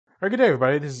All right, good day,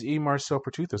 everybody. This is E. Marcel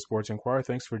Pertutha, Sports Inquirer.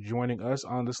 Thanks for joining us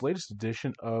on this latest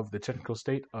edition of the Technical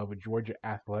State of Georgia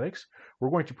Athletics.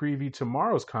 We're going to preview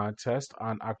tomorrow's contest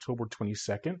on October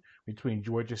 22nd between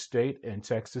Georgia State and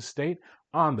Texas State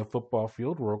on the football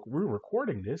field. We are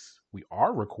recording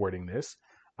this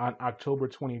on October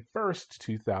 21st,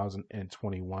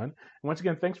 2021. And once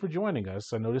again, thanks for joining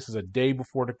us. I know this is a day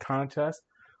before the contest,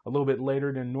 a little bit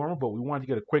later than normal, but we wanted to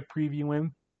get a quick preview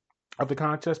in of the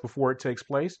contest before it takes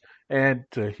place. And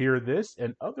to hear this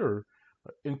and other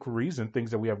inquiries and things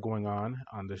that we have going on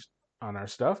this on our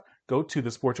stuff, go to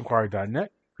thesportsinquirer.net,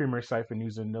 premier site for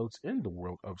news and notes in the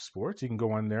world of sports. You can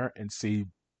go on there and see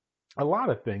a lot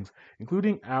of things,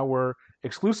 including our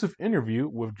exclusive interview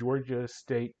with Georgia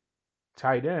State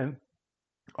tight end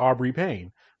Aubrey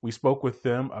Payne. We spoke with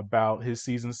them about his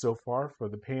season so far for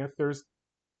the Panthers,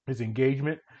 his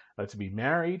engagement to be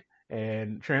married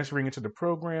and transferring into the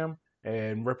program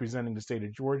and representing the state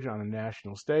of Georgia on a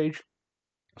national stage.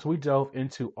 So we delve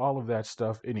into all of that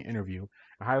stuff in the interview.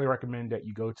 I highly recommend that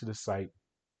you go to the site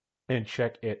and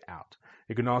check it out.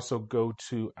 You can also go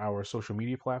to our social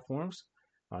media platforms,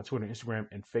 Twitter, Instagram,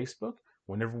 and Facebook.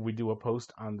 Whenever we do a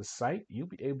post on the site, you'll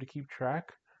be able to keep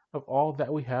track of all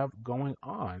that we have going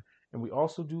on. And we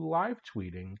also do live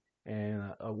tweeting and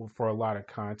for a lot of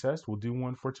contests. We'll do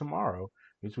one for tomorrow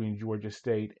between Georgia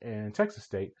State and Texas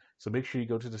State. So make sure you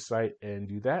go to the site and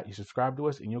do that. You subscribe to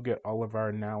us and you'll get all of our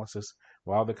analysis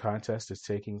while the contest is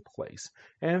taking place.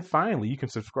 And finally, you can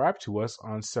subscribe to us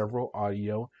on several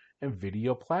audio and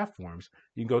video platforms.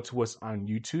 You can go to us on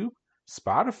YouTube,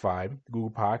 Spotify, Google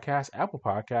Podcasts, Apple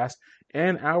Podcasts,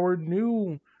 and our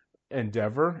new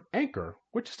endeavor, Anchor,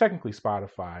 which is technically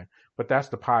Spotify, but that's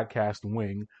the podcast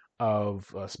wing of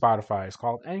Spotify. It's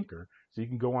called Anchor. So you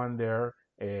can go on there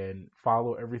and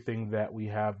follow everything that we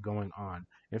have going on.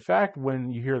 In fact,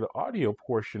 when you hear the audio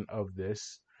portion of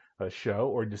this show,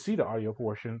 or to see the audio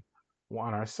portion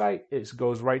on our site, it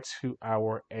goes right to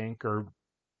our Anchor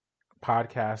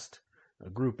podcast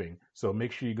grouping. So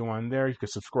make sure you go on there. You can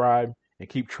subscribe and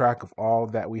keep track of all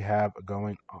that we have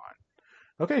going on.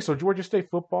 Okay, so Georgia State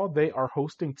football, they are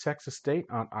hosting Texas State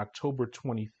on October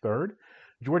 23rd.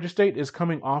 Georgia State is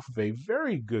coming off of a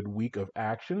very good week of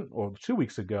action, or 2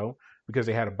 weeks ago, because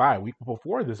they had a bye week.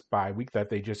 Before this bye week that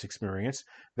they just experienced,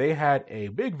 they had a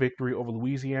big victory over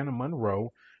Louisiana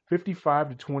Monroe,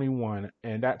 55-21,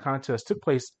 and that contest took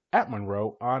place at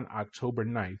Monroe on October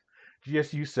 9th.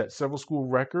 GSU set several school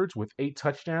records with 8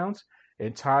 touchdowns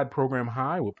and tied program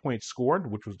high with points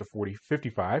scored, which was the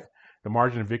 55. The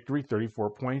margin of victory, 34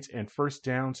 points, and first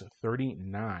downs,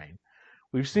 39.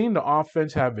 We've seen the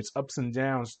offense have its ups and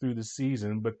downs through the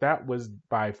season, but that was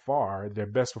by far their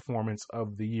best performance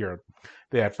of the year.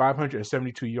 They had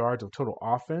 572 yards of total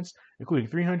offense, including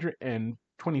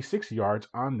 326 yards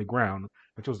on the ground,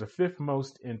 which was the 5th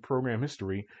most in program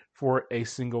history for a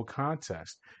single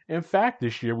contest. In fact,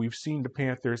 this year we've seen the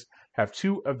Panthers have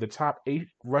 2 of the top 8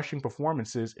 rushing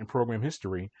performances in program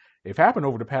history. They've happened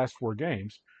over the past 4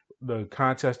 games. The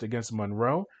contest against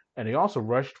Monroe, and they also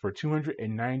rushed for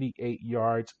 298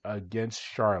 yards against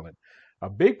Charlotte. A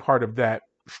big part of that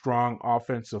strong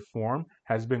offensive form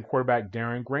has been quarterback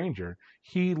Darren Granger.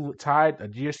 He tied a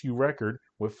GSU record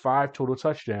with 5 total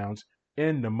touchdowns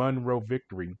in the Monroe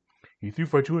victory. He threw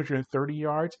for 230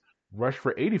 yards, rushed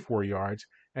for 84 yards,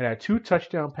 and had 2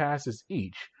 touchdown passes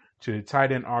each to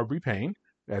tight end Aubrey Payne.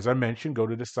 As I mentioned, go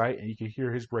to the site and you can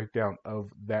hear his breakdown of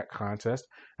that contest,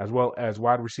 as well as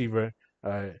wide receiver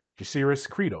Jasiris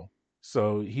Credo.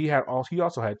 So he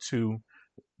also had 2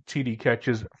 TD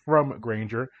catches from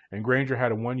Granger, and Granger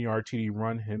had a 1-yard TD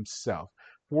run himself.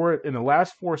 In the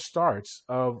last 4 starts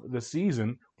of the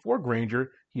season for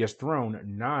Granger, he has thrown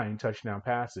 9 touchdown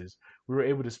passes. We were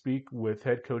able to speak with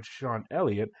head coach Sean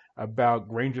Elliott about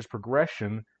Granger's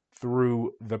progression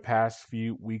through the past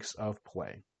few weeks of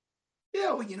play.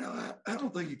 Yeah, well, I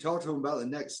don't think you talk to them about the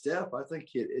next step. I think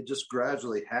it just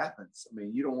gradually happens. I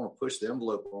mean, you don't want to push the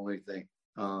envelope on anything.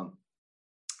 I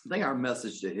think our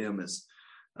message to him is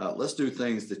let's do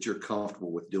things that you're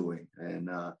comfortable with doing, and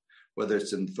whether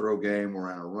it's in the throw game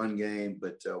or in a run game.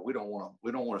 But we don't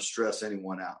want to stress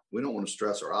anyone out. We don't want to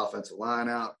stress our offensive line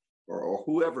out or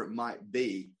whoever it might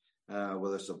be,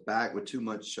 whether it's a back with too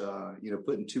much,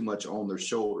 putting too much on their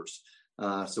shoulders.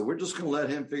 So we're just going to let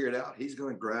him figure it out. He's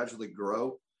going to gradually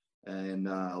grow, and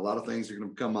a lot of things are going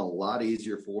to become a lot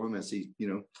easier for him as he,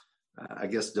 I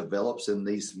guess, develops in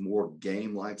these more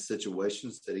game-like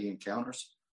situations that he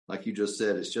encounters. Like you just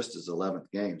said, it's just his 11th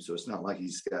game, so it's not like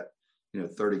he's got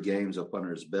 30 games up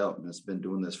under his belt and has been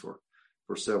doing this for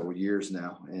several years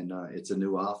now, and it's a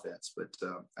new offense. But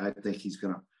I think he's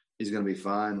going to he's going to be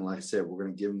fine. Like I said, we're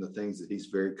going to give him the things that he's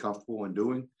very comfortable in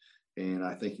doing. And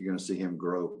I think you're going to see him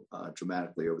grow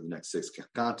dramatically over the next 6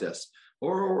 contests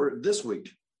or this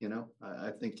week.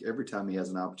 I think every time he has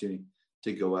an opportunity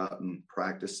to go out and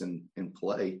practice and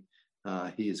play,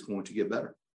 he is going to get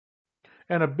better.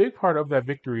 And a big part of that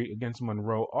victory against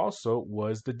Monroe also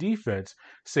was the defense.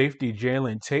 Safety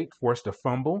Jalen Tate forced a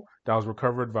fumble that was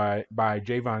recovered by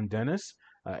Javon Dennis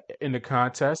in the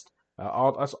contest.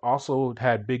 All us also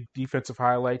had big defensive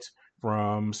highlights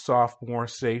from sophomore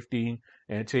safety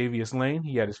Antavius Lane.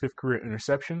 He had his 5th career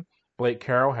interception. Blake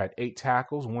Carroll had 8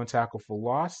 tackles, 1 tackle for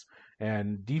loss.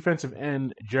 And defensive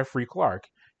end Jeffrey Clark,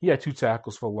 he had 2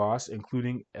 tackles for loss,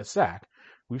 including a sack.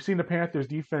 We've seen the Panthers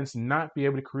defense not be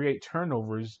able to create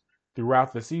turnovers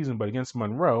throughout the season, but against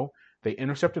Monroe, they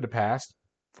intercepted a pass,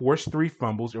 forced 3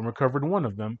 fumbles, and recovered 1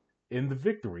 of them in the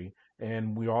victory.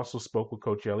 And we also spoke with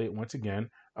Coach Elliott once again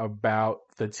about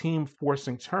the team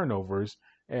forcing turnovers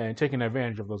and taking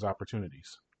advantage of those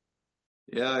opportunities.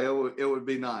 Yeah, it would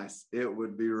be nice. It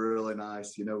would be really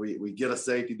nice. We get a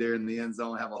safety there in the end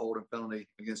zone, have a holding penalty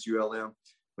against ULM.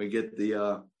 We get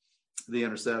the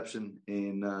interception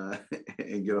and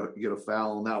get a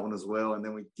foul on that one as well, and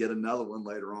then we get another one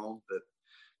later on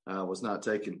that was not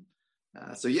taken.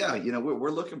 So yeah,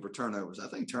 we're looking for turnovers. I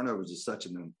think turnovers is such a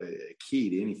key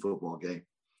to any football game.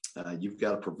 You've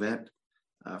got to prevent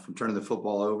from turning the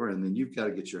football over, and then you've got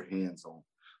to get your hands on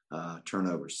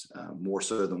turnovers more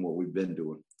so than what we've been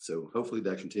doing. So hopefully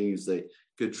that continues a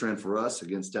good trend for us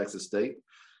against Texas State.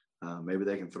 Maybe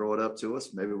they can throw it up to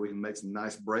us. Maybe we can make some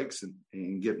nice breaks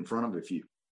and get in front of a few.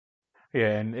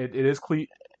 Yeah, and it is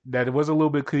that it was a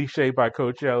little bit cliche by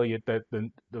Coach Elliott that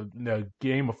the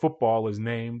game of football is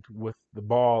named with the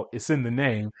ball. It's in the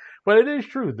name, but it is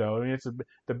true though. I mean, it's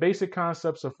the basic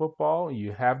concepts of football.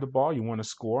 You have the ball, you want to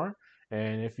score,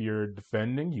 and if you're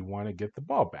defending, you want to get the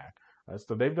ball back.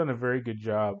 So they've done a very good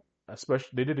job. Especially,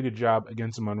 they did a good job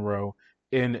against Monroe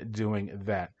in doing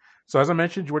that. So as I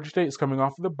mentioned, Georgia State is coming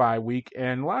off of the bye week,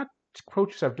 and a lot of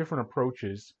coaches have different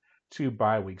approaches to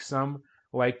bye week. Some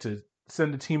like to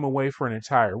send the team away for an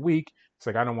entire week. It's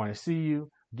like, I don't want to see you.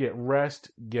 Get rest,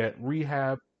 get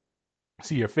rehab,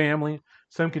 see your family.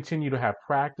 Some continue to have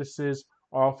practices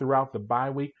all throughout the bye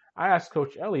week. I asked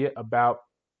Coach Elliott about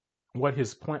what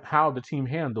his plan, how the team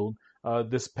handled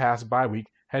this past bye week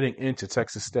heading into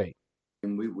Texas State.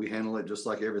 And we handle it just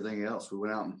like everything else. We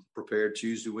went out and prepared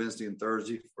Tuesday, Wednesday, and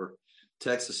Thursday for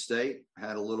Texas State.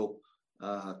 Had a little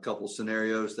couple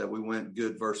scenarios that we went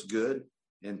good versus good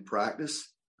in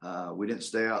practice. We didn't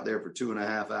stay out there for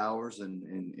 2.5 hours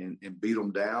and beat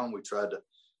them down. We tried to,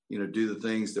 do the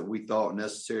things that we thought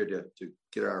necessary to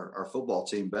get our football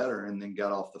team better, and then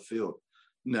got off the field.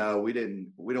 No, we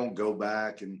didn't. We don't go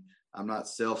back, and I'm not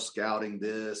self-scouting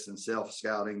this and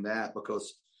self-scouting that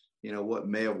because, what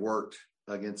may have worked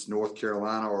against North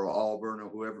Carolina or Auburn or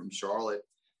whoever in Charlotte,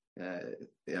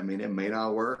 it may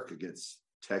not work against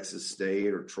Texas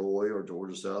State or Troy or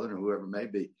Georgia Southern or whoever it may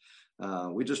be.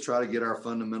 We just try to get our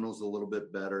fundamentals a little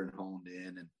bit better and honed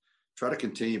in, and try to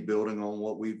continue building on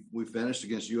what we finished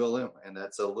against ULM. And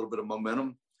that's a little bit of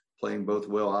momentum, playing both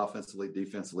well offensively,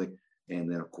 defensively, and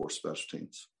then, of course, special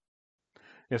teams.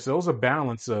 Yeah, so it was a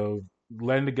balance of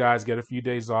letting the guys get a few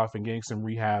days off and getting some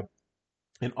rehab,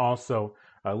 and also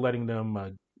letting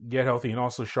them get healthy, and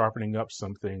also sharpening up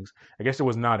some things. I guess it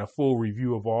was not a full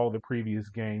review of all the previous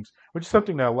games, which is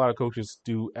something that a lot of coaches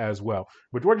do as well.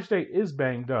 But Georgia State is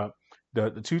banged up.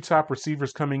 The 2 top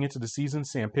receivers coming into the season,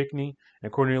 Sam Pinkney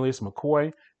and Cornelius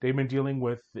McCoy, they've been dealing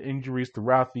with the injuries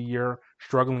throughout the year,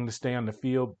 struggling to stay on the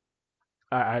field.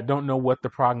 I don't know what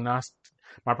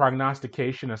my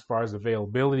prognostication as far as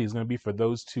availability is going to be for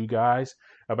those 2 guys.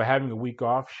 But having a week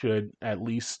off should at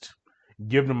least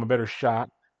give them a better shot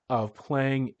of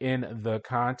playing in the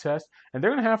contest. And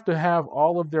they're going to have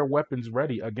all of their weapons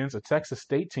ready against a Texas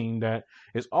State team that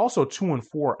is also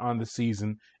 2-4 on the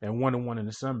season and 1-1 in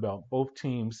the Sun Belt. Both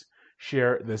teams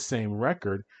share the same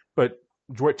record, but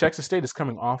Texas State is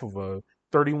coming off of a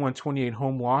 31-28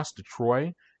 home loss to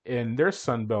Troy in their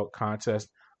Sun Belt contest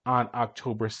on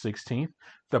October 16th.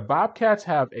 The Bobcats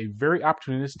have a very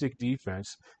opportunistic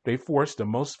defense. They forced the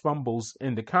most fumbles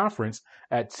in the conference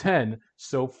at 10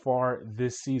 so far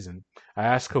this season. I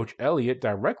asked Coach Elliott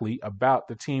directly about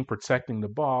the team protecting the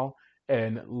ball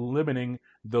and limiting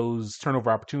those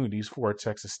turnover opportunities for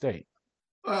Texas State.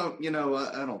 Well,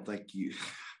 I don't think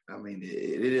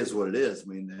it is what it is.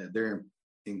 They're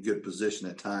in good position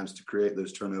at times to create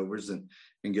those turnovers and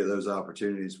get those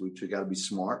opportunities. We've got to be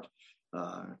smart.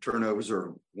 Turnovers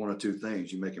are one of 2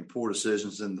 things. You're making poor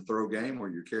decisions in the throw game, or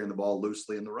you're carrying the ball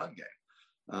loosely in the run game.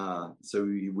 So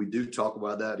we do talk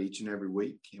about that each and every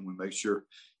week, and we make sure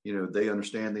they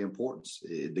understand the importance.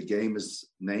 The game is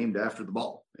named after the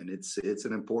ball, and it's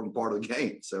an important part of the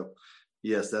game. So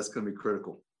yes, that's going to be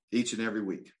critical each and every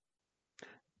week.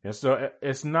 And so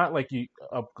it's not like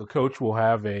a coach will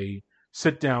have a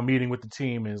sit down meeting with the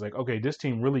team and is like, okay, this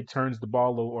team really turns the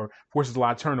ball over or forces a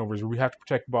lot of turnovers. We have to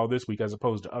protect the ball this week as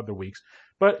opposed to other weeks.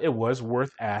 But it was worth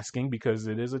asking because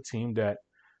it is a team that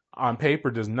on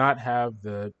paper does not have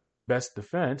the best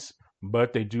defense,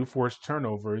 but they do force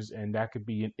turnovers, and that could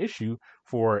be an issue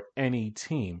for any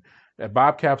team. The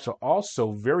Bobcats are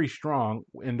also very strong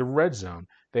in the red zone.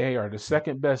 They are the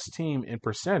second best team in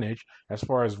percentage as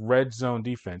far as red zone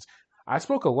defense. I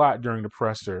spoke a lot during the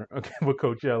presser with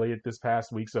Coach Elliott this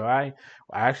past week, so I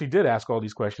actually did ask all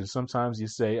these questions. Sometimes you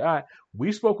say,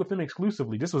 we spoke with him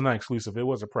exclusively. This was not exclusive, it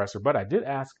was a presser, but I did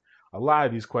ask a lot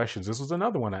of these questions. This was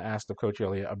another one I asked of Coach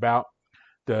Elliott about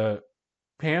the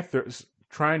Panthers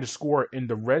trying to score in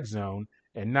the red zone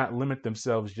and not limit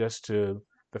themselves just to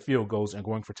the field goals and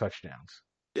going for touchdowns.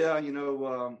 Yeah,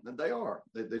 they are.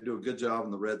 They do a good job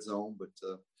in the red zone, but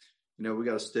we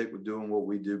got to stick with doing what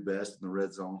we do best in the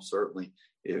red zone. Certainly,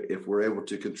 if we're able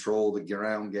to control the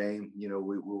ground game,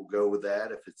 we'll go with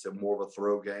that. If it's more of a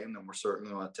throw game, then we're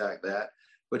certainly going to attack that.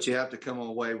 But you have to come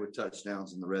away with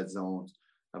touchdowns in the red zones.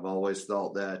 I've always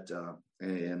thought that,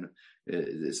 and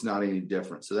it's not any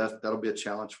different. So that'll be a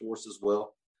challenge for us as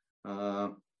well.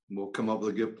 We'll come up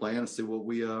with a good plan and see what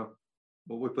we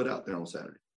put out there on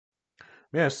Saturday.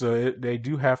 Yeah, so they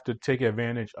do have to take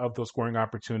advantage of those scoring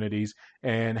opportunities,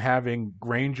 and having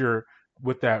Granger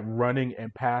with that running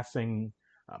and passing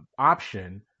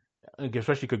option,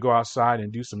 especially could go outside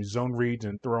and do some zone reads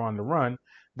and throw on the run.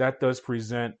 That does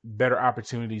present better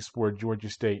opportunities for Georgia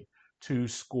State to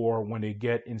score when they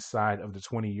get inside of the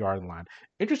 20-yard line.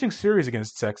 Interesting series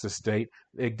against Texas State.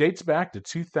 It dates back to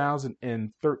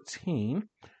 2013.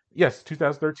 Yes,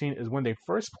 2013 is when they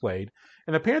first played,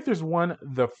 and the Panthers won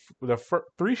the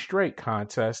three straight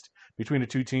contests between the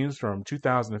two teams from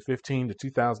 2015 to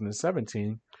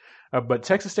 2017. But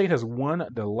Texas State has won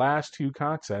the last two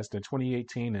contests in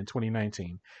 2018 and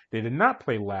 2019. They did not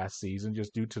play last season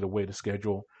just due to the way the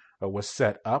schedule was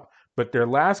set up. But their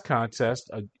last contest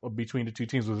between the two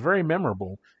teams was very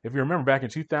memorable. If you remember back in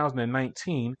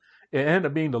 2019, it ended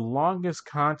up being the longest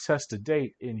contest to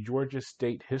date in Georgia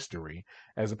State history,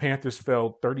 as the Panthers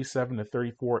fell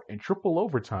 37-34 in triple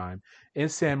overtime in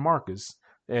San Marcos.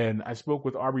 And I spoke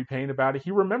with Aubrey Payne about it.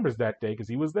 He remembers that day because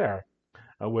he was there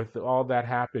with all that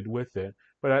happened with it.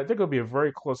 But I think it'll be a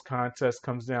very close contest.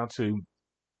 Comes down to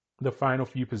the final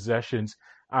few possessions,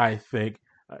 I think.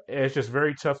 It's just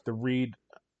very tough to read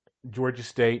Georgia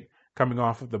State coming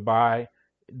off of the bye.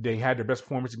 They had their best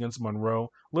performance against Monroe.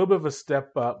 A little bit of a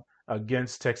step up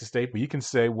against Texas State, but you can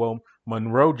say, well,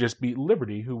 Monroe just beat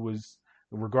Liberty, who was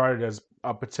regarded as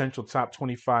a potential top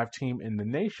 25 team in the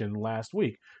nation last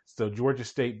week. So Georgia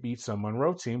State beats a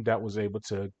Monroe team that was able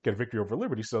to get a victory over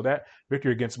Liberty. So that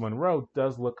victory against Monroe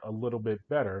does look a little bit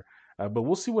better. But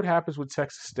we'll see what happens with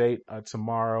Texas State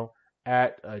tomorrow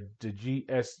at the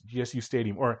GSU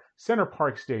Stadium, or Center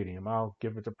Park Stadium. I'll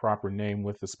give it the proper name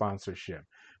with the sponsorship.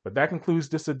 But that concludes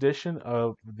this edition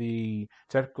of the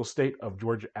Technical State of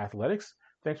Georgia Athletics.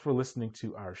 Thanks for listening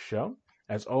to our show.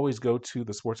 As always, go to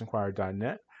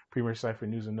thesportsinquirer.net, premier site for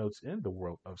news and notes in the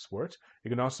world of sports. You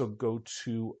can also go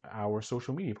to our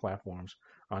social media platforms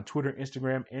on Twitter,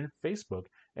 Instagram, and Facebook.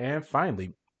 And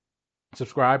finally,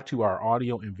 subscribe to our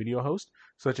audio and video hosts,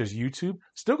 such as YouTube.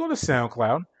 Still go to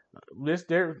SoundCloud.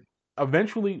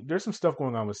 Eventually, there's some stuff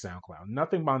going on with SoundCloud.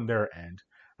 Nothing on their end,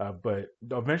 but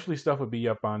eventually stuff will be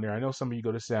up on there. I know some of you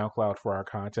go to SoundCloud for our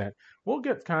content. We'll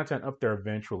get content up there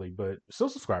eventually, but still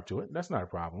subscribe to it. That's not a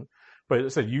problem. But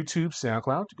it's at YouTube,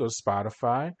 SoundCloud, go to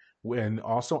Spotify, and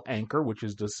also Anchor, which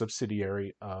is the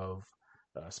subsidiary of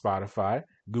Spotify,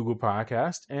 Google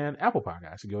Podcast, and Apple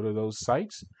Podcasts. Go to those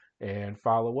sites and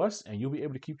follow us, and you'll be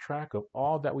able to keep track of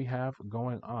all that we have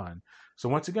going on. So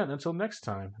once again, until next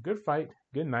time, good fight,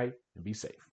 good night, and be safe.